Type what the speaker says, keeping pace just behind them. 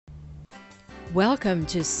Welcome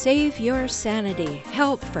to Save Your Sanity,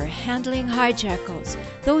 help for handling hijackals,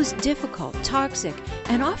 those difficult, toxic,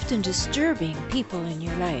 and often disturbing people in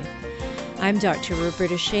your life. I'm Dr.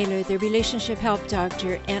 Rhoberta Shaler, the Relationship Help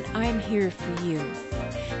Doctor, and I'm here for you.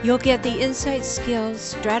 You'll get the insights, skills,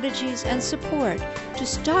 strategies, and support to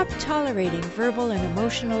stop tolerating verbal and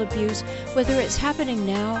emotional abuse, whether it's happening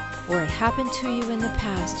now or it happened to you in the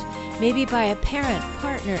past, maybe by a parent,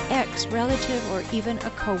 partner, ex, relative, or even a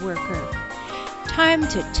coworker. Time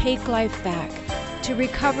to take life back, to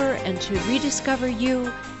recover and to rediscover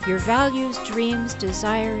you, your values, dreams,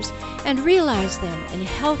 desires, and realize them in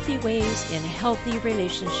healthy ways in healthy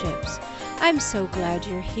relationships. I'm so glad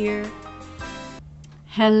you're here.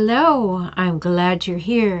 Hello, I'm glad you're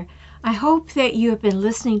here. I hope that you have been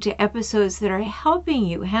listening to episodes that are helping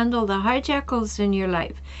you handle the hijackals in your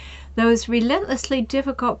life. Those relentlessly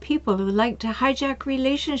difficult people who like to hijack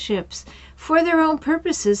relationships for their own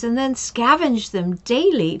purposes and then scavenge them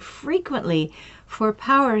daily, frequently, for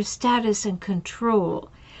power, status, and control.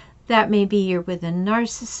 That may be you're with a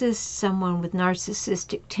narcissist, someone with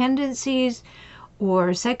narcissistic tendencies,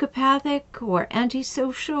 or psychopathic, or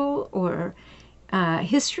antisocial, or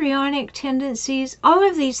histrionic tendencies. All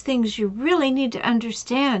of these things you really need to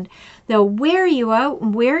understand. They'll wear you out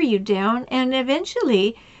and wear you down, and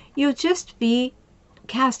eventually you'll just be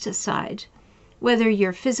cast aside. Whether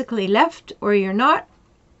you're physically left or you're not,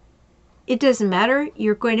 it doesn't matter.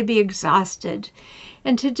 You're going to be exhausted.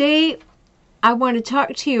 And today, I want to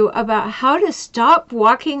talk to you about how to stop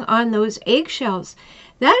walking on those eggshells.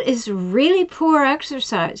 That is really poor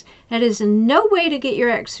exercise. That is no way to get your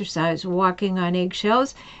exercise, walking on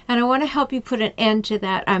eggshells. And I want to help you put an end to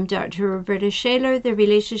that. I'm Dr. Rhoberta Shaler, the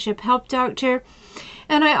Relationship Help Doctor.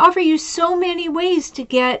 And I offer you so many ways to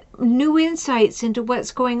get new insights into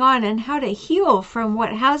what's going on and how to heal from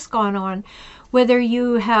what has gone on. Whether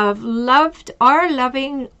you have loved, are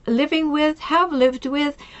loving, living with, have lived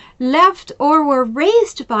with, left, or were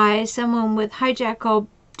raised by someone with hijackal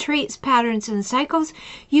traits, patterns, and cycles,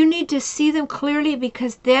 you need to see them clearly,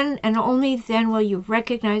 because then and only then will you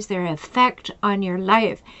recognize their effect on your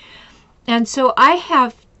life. And so I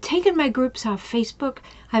have taken my groups off Facebook.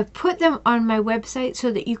 I've put them on my website so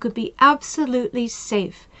that you could be absolutely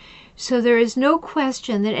safe. So there is no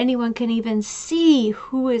question that anyone can even see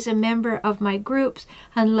who is a member of my groups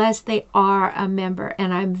unless they are a member.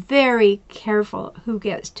 And I'm very careful who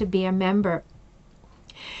gets to be a member.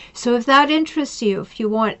 So if that interests you, if you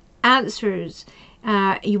want answers,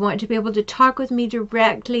 you want to be able to talk with me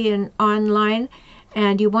directly and online,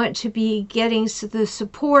 and you want to be getting the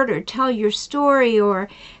support or tell your story or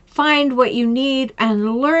find what you need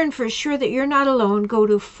and learn for sure that you're not alone, go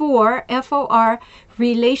to F-O-R,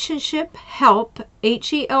 relationshiphelp,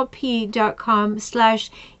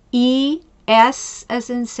 HELP.com/ES as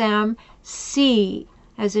in Sam, C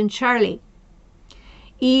as in Charlie.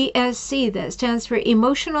 ESC, that stands for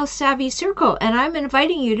Emotional Savvy Circle, and I'm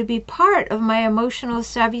inviting you to be part of my Emotional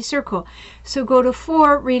Savvy Circle. So go to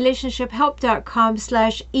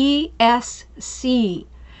relationshiphelp.com/ESC.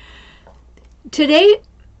 Today,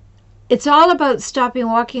 it's all about stopping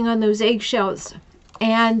walking on those eggshells.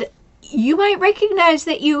 And you might recognize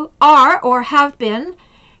that you are or have been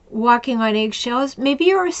walking on eggshells. Maybe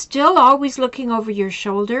you're still always looking over your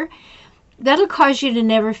shoulder. That'll cause you to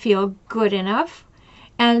never feel good enough.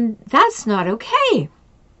 And that's not okay.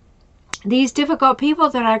 These difficult people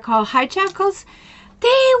that I call hijackals, they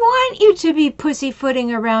want you to be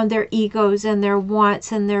pussyfooting around their egos and their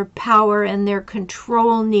wants and their power and their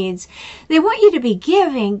control needs. They want you to be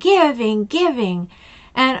giving, giving, giving.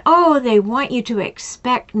 And oh, they want you to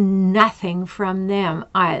expect nothing from them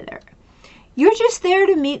either. You're just there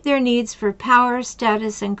to meet their needs for power,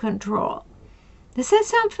 status, and control. Does that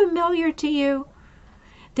sound familiar to you?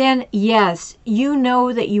 Then yes, you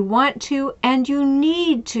know that you want to and you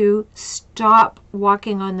need to stop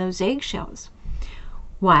walking on those eggshells.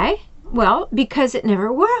 Why? Well, because it never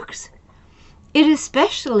works. It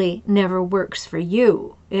especially never works for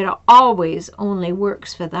you. It always only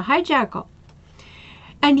works for the hijackal.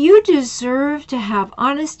 And you deserve to have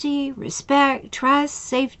honesty, respect, trust,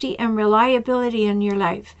 safety, and reliability in your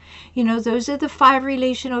life. You know, those are the 5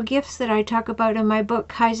 relational gifts that I talk about in my book,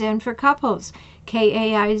 Kaizen for Couples.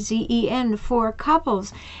 Kaizen for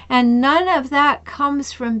couples. And none of that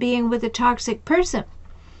comes from being with a toxic person.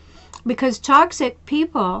 Because toxic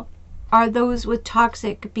people are those with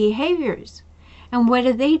toxic behaviors. And what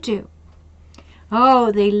do?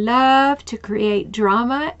 Oh, they love to create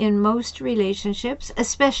drama in most relationships,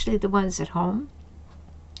 especially the ones at home.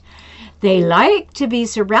 They like to be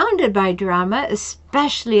surrounded by drama,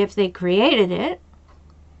 especially if they created it.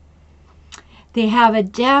 They have a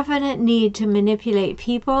definite need to manipulate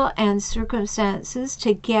people and circumstances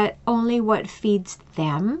to get only what feeds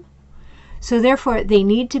them. So therefore, they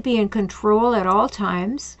need to be in control at all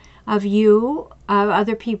times of you, of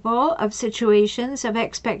other people, of situations, of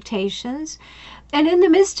expectations. And in the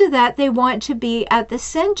midst of that, they want to be at the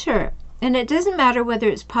center. And it doesn't matter whether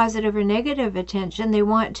it's positive or negative attention. They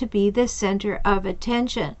want to be the center of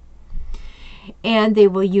attention. And they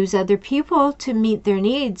will use other people to meet their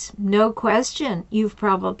needs. No question. You've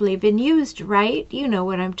probably been used, right? You know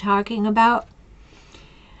what I'm talking about.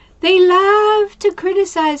 They love to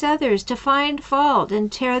criticize others, to find fault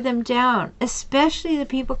and tear them down, especially the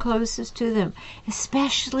people closest to them,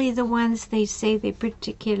 especially the ones they say they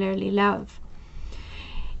particularly love.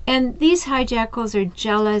 And these hijackals are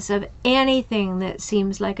jealous of anything that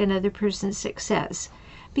seems like another person's success,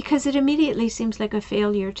 because it immediately seems like a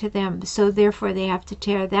failure to them. So therefore they have to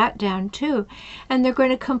tear that down too. And they're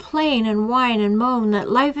going to complain and whine and moan that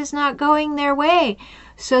life is not going their way.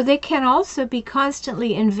 So they can also be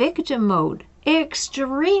constantly in victim mode.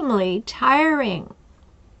 Extremely tiring.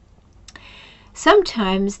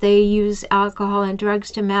 Sometimes they use alcohol and drugs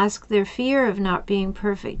to mask their fear of not being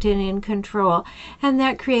perfect and in control, and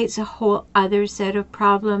that creates a whole other set of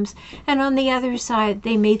problems. And on the other side,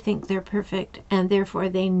 they may think they're perfect, and therefore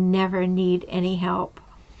they never need any help.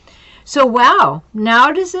 So wow,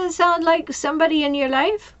 now does it sound like somebody in your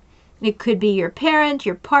life? It could be your parent,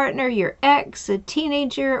 your partner, your ex, a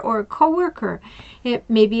teenager, or a coworker. It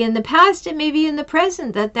may be in the past, it may be in the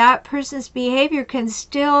present, that person's behavior can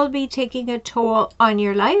still be taking a toll on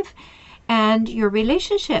your life and your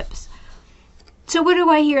relationships. So what do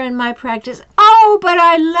I hear in my practice? Oh, but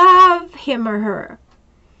I love him or her.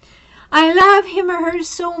 I love him or her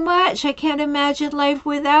so much. I can't imagine life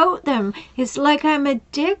without them. It's like I'm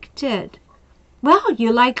addicted. Well,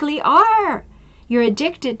 you likely are. You're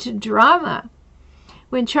addicted to drama.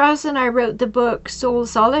 When Charles and I wrote the book Soul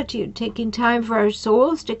Solitude, Taking Time for Our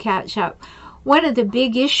Souls to Catch Up, one of the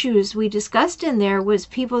big issues we discussed in there was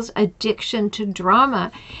people's addiction to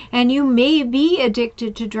drama. And you may be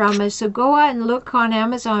addicted to drama, so go out and look on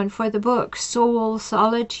Amazon for the book Soul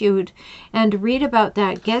Solitude and read about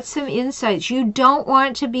that. Get some insights. You don't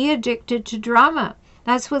want to be addicted to drama.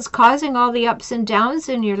 That's what's causing all the ups and downs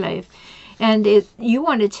in your life. And you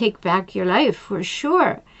want to take back your life for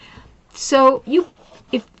sure. So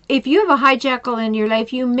if you have a hijackal in your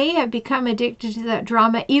life, you may have become addicted to that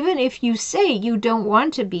drama. Even if you say you don't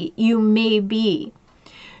want to be, you may be.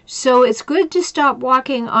 So it's good to stop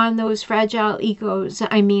walking on those fragile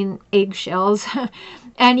eggshells.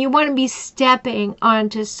 And you want to be stepping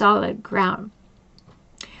onto solid ground.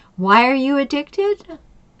 Why are you addicted?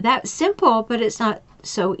 That's simple, but it's not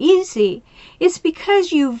so easy. It's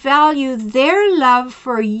because you value their love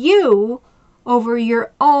for you over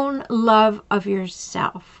your own love of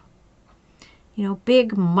yourself. You know,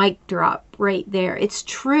 big mic drop right there. It's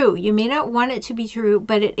true. You may not want it to be true,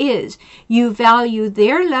 but it is. You value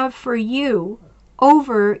their love for you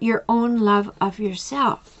over your own love of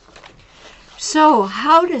yourself. So,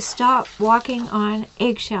 how to stop walking on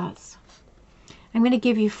eggshells? I'm going to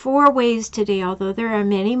give you 4 ways today, although there are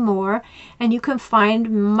many more, and you can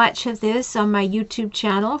find much of this on my YouTube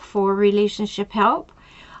channel for relationship help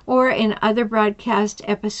or in other broadcast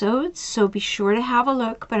episodes, so be sure to have a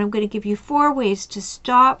look. But I'm going to give you 4 ways to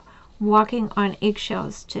stop walking on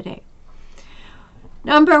eggshells today.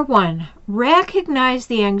 Number 1, recognize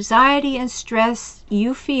the anxiety and stress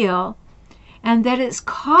you feel and that it's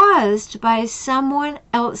caused by someone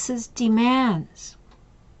else's demands.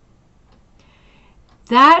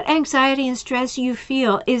 That anxiety and stress you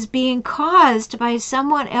feel is being caused by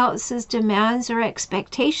someone else's demands or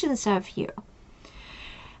expectations of you.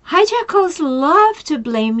 Hijackals love to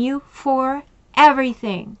blame you for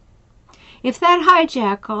everything. If that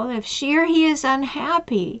hijackal, if she or he is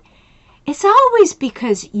unhappy, it's always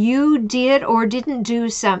because you did or didn't do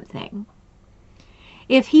something.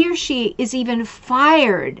 If he or she is even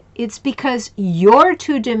fired, it's because you're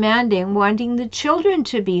too demanding, wanting the children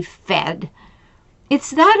to be fed.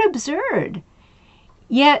 It's that absurd.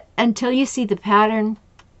 Yet, until you see the pattern,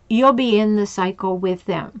 you'll be in the cycle with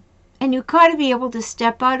them. And you've got to be able to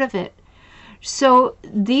step out of it. So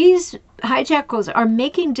these hijackals are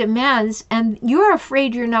making demands, and you're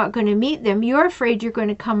afraid you're not going to meet them. You're afraid you're going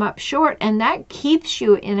to come up short, and that keeps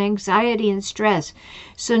you in anxiety and stress.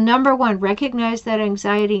 So number 1, recognize that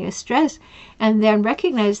anxiety and stress, and then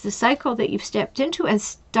recognize the cycle that you've stepped into and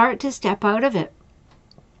start to step out of it.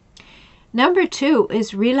 Number 2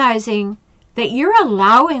 is realizing that you're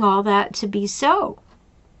allowing all that to be so.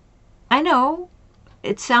 I know,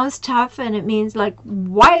 it sounds tough and it means like,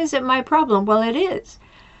 why is it my problem? Well, it is.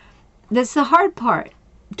 That's the hard part.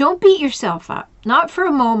 Don't beat yourself up, not for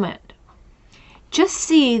a moment. Just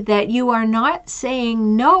see that you are not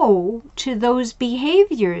saying no to those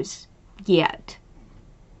behaviors yet.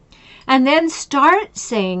 And then start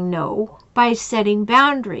saying no by setting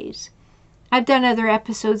boundaries. I've done other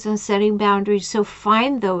episodes on setting boundaries, so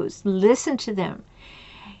find those, listen to them.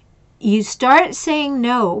 You start saying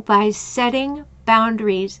no by setting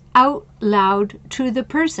boundaries out loud to the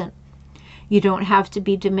person. You don't have to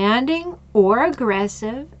be demanding or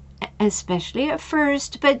aggressive, especially at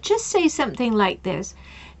first, but just say something like this.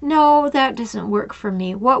 No, that doesn't work for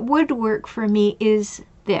me. What would work for me is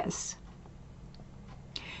this.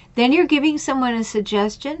 Then you're giving someone a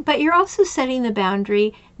suggestion, but you're also setting the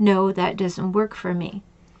boundary, no, that doesn't work for me.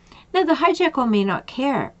 Now, the hijackal may not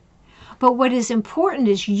care, but what is important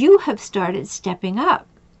is you have started stepping up.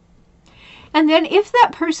 And then if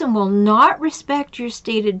that person will not respect your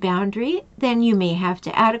stated boundary, then you may have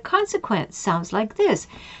to add a consequence. Sounds like this.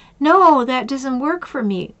 No, that doesn't work for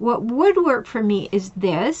me. What would work for me is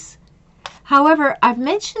this. However, I've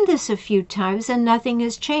mentioned this a few times and nothing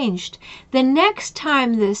has changed. The next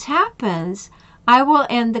time this happens, I will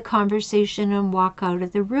end the conversation and walk out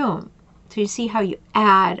of the room. So you see how you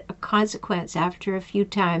add a consequence after a few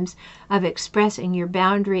times of expressing your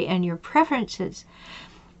boundary and your preferences.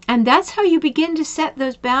 And that's how you begin to set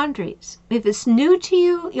those boundaries. If it's new to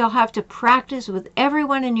you, you'll have to practice with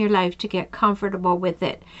everyone in your life to get comfortable with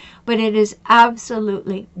it. But it is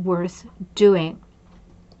absolutely worth doing.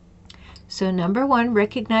 So number one,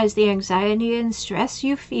 recognize the anxiety and stress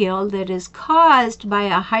you feel that is caused by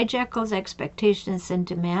a hijackal's expectations and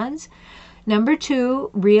demands. Number two,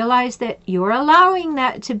 realize that you're allowing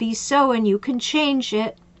that to be so and you can change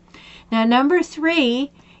it. Now, number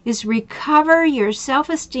three is recover your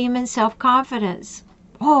self-esteem and self-confidence.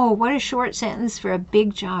 Oh, what a short sentence for a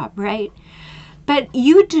big job, right? But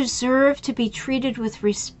you deserve to be treated with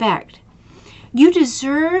respect. You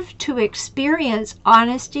deserve to experience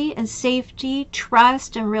honesty and safety,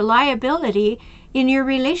 trust and reliability in your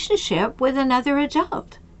relationship with another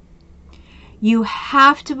adult. You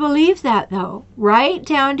have to believe that, though, right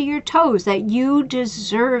down to your toes, that you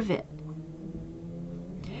deserve it.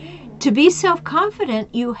 To be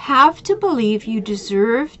self-confident, you have to believe you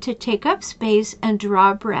deserve to take up space and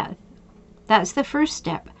draw breath. That's the first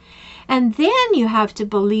step. And then you have to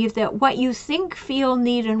believe that what you think, feel,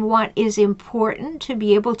 need, and want is important to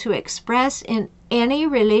be able to express in any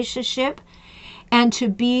relationship and to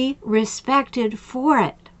be respected for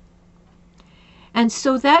it. And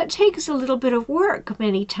so that takes a little bit of work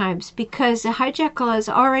many times because the hijackal has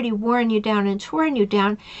already worn you down and torn you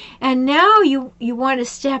down. And now you want to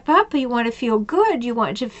step up, you want to feel good, you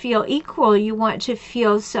want to feel equal, you want to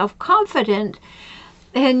feel self-confident.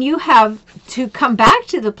 And you have to come back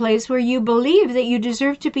to the place where you believe that you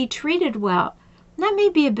deserve to be treated well. That may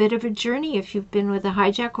be a bit of a journey if you've been with a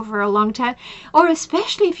hijackal for a long time, or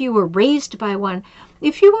especially if you were raised by one.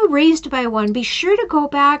 If you were raised by one, be sure to go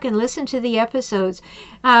back and listen to the episodes.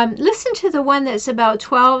 Listen to the one that's about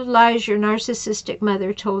 12 lies your narcissistic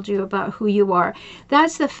mother told you about who you are.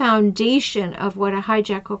 That's the foundation of what a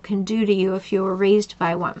hijackal can do to you if you were raised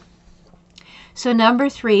by one. So number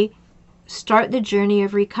three, start the journey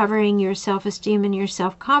of recovering your self-esteem and your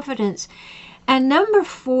self-confidence. And number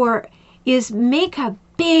four is make a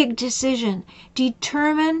big decision.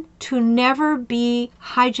 Determine to never be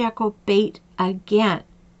hijackal bait again.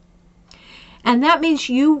 And that means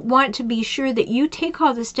you want to be sure that you take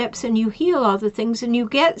all the steps and you heal all the things and you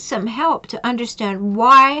get some help to understand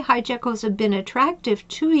why hijackals have been attractive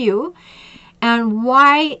to you and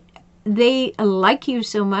why they like you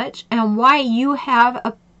so much and why you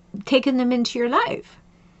have taken them into your life.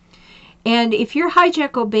 And if you're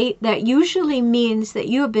hijackal bait, that usually means that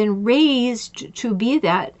you have been raised to be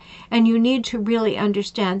that, and you need to really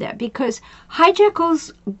understand that, because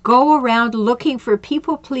hijackals go around looking for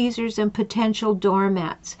people pleasers and potential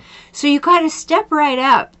doormats. So you got to step right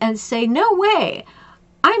up and say, no way.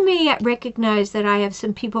 I may recognize that I have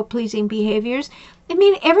some people-pleasing behaviors. I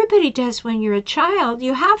mean, everybody does when you're a child.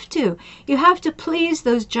 You have to. You have to please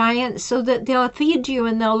those giants so that they'll feed you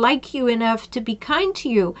and they'll like you enough to be kind to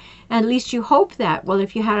you. At least you hope that. Well,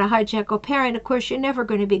 if you had a hijackal parent, of course, you're never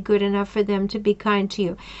going to be good enough for them to be kind to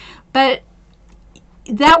you. But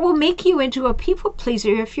that will make you into a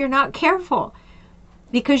people-pleaser if you're not careful.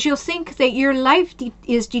 Because you'll think that your life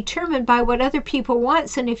is determined by what other people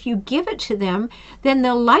want, and if you give it to them, then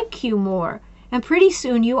they'll like you more. And pretty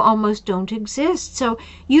soon you almost don't exist. So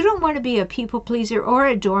you don't want to be a people pleaser or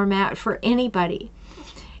a doormat for anybody.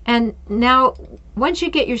 And now, once you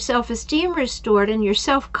get your self-esteem restored and your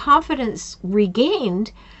self-confidence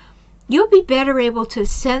regained, you'll be better able to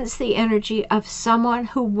sense the energy of someone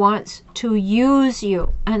who wants to use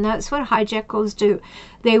you. And that's what hijackals do.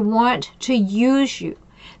 They want to use you.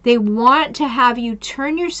 They want to have you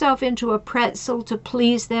turn yourself into a pretzel to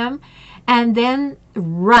please them and then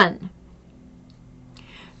run.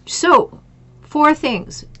 So, 4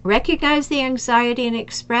 things. Recognize the anxiety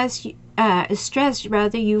and stress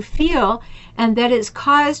you feel, and that it's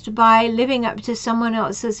caused by living up to someone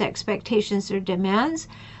else's expectations or demands.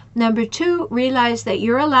 Number 2, realize that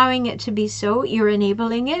you're allowing it to be so, you're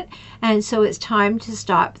enabling it, and so it's time to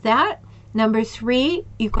stop that. Number 3,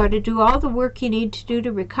 you've got to do all the work you need to do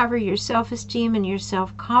to recover your self-esteem and your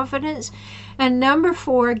self-confidence. And number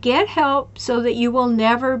 4, get help so that you will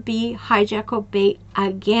never be hijackal bait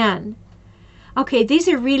again. Okay, these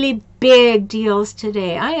are really big deals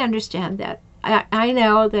today. I understand that. I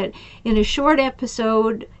know that in a short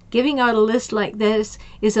episode, giving out a list like this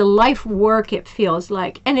is a life work, it feels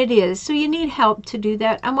like, and it is. So you need help to do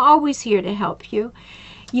that. I'm always here to help you.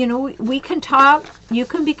 You know, we can talk. You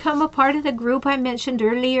can become a part of the group I mentioned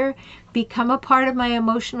earlier. Become a part of my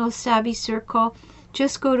emotional savvy circle.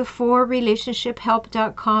 Just go to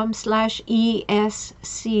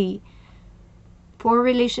forrelationshiphelp.com/ESC.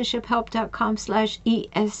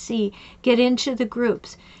 forrelationshiphelp.com/ESC. Get into the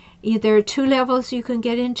groups. There are 2 levels you can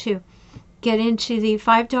get into. Get into the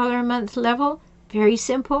 $5 a month level. Very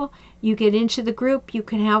simple. You get into the group, you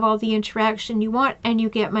can have all the interaction you want, and you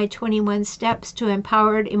get my 21 steps to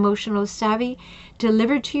empowered emotional savvy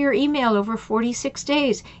delivered to your email over 46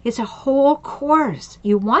 days. It's a whole course.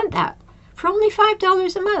 You want that for only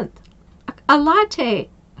 $5 a month. A latte.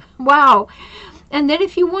 Wow. And then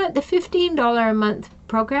if you want the $15 a month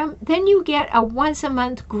program, then you get a once a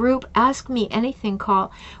month group Ask Me Anything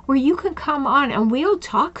call where you can come on and we'll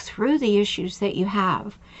talk through the issues that you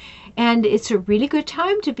have. And it's a really good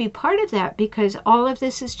time to be part of that because all of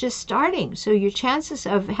this is just starting. So your chances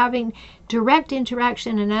of having direct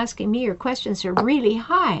interaction and asking me your questions are really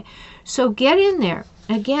high. So get in there.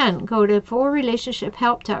 Again, go to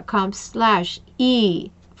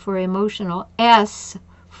forrelationshiphelp.com/E for emotional, S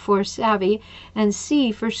for savvy, and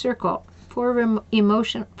C for circle.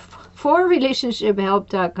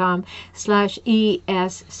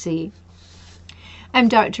 forrelationshiphelp.com/ESC. I'm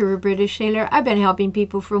Dr. Rhoberta Shaler. I've been helping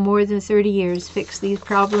people for more than 30 years fix these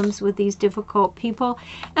problems with these difficult people,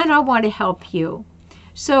 and I want to help you.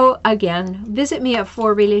 So again, visit me at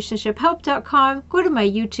forrelationshiphelp.com. Go to my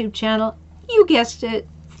YouTube channel. You guessed it.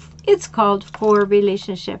 It's called For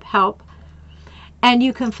Relationship Help, and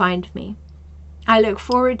you can find me. I look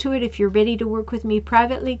forward to it. If you're ready to work with me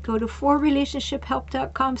privately, go to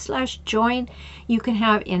forrelationshiphelp.com/join. You can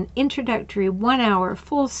have an introductory 1-hour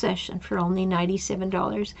full session for only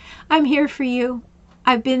 $97. I'm here for you.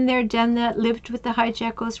 I've been there, done that, lived with the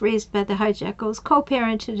hijackals, raised by the hijackals,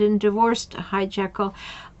 co-parented and divorced a hijackal.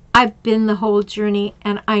 I've been the whole journey,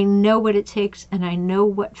 and I know what it takes, and I know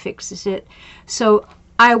what fixes it. So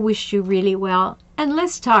I wish you really well, and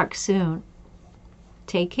let's talk soon.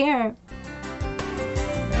 Take care.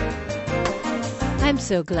 I'm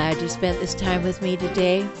so glad you spent this time with me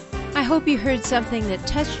today. I hope you heard something that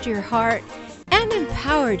touched your heart and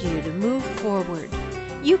empowered you to move forward.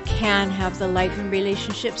 You can have the life and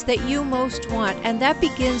relationships that you most want, and that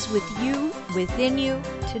begins with you, within you,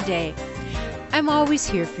 today. I'm always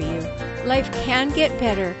here for you. Life can get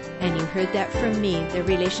better, and you heard that from me, the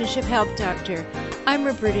Relationship Help Doctor. I'm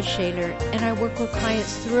Rhoberta Shaler, and I work with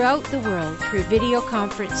clients throughout the world through video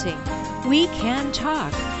conferencing. We can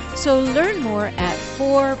talk. So learn more at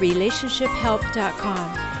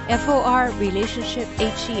forrelationshiphelp.com,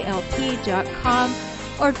 forrelationshiphelp.com,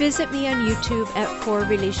 or visit me on YouTube at For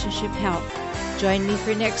Relationship Help. Join me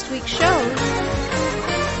for next week's shows.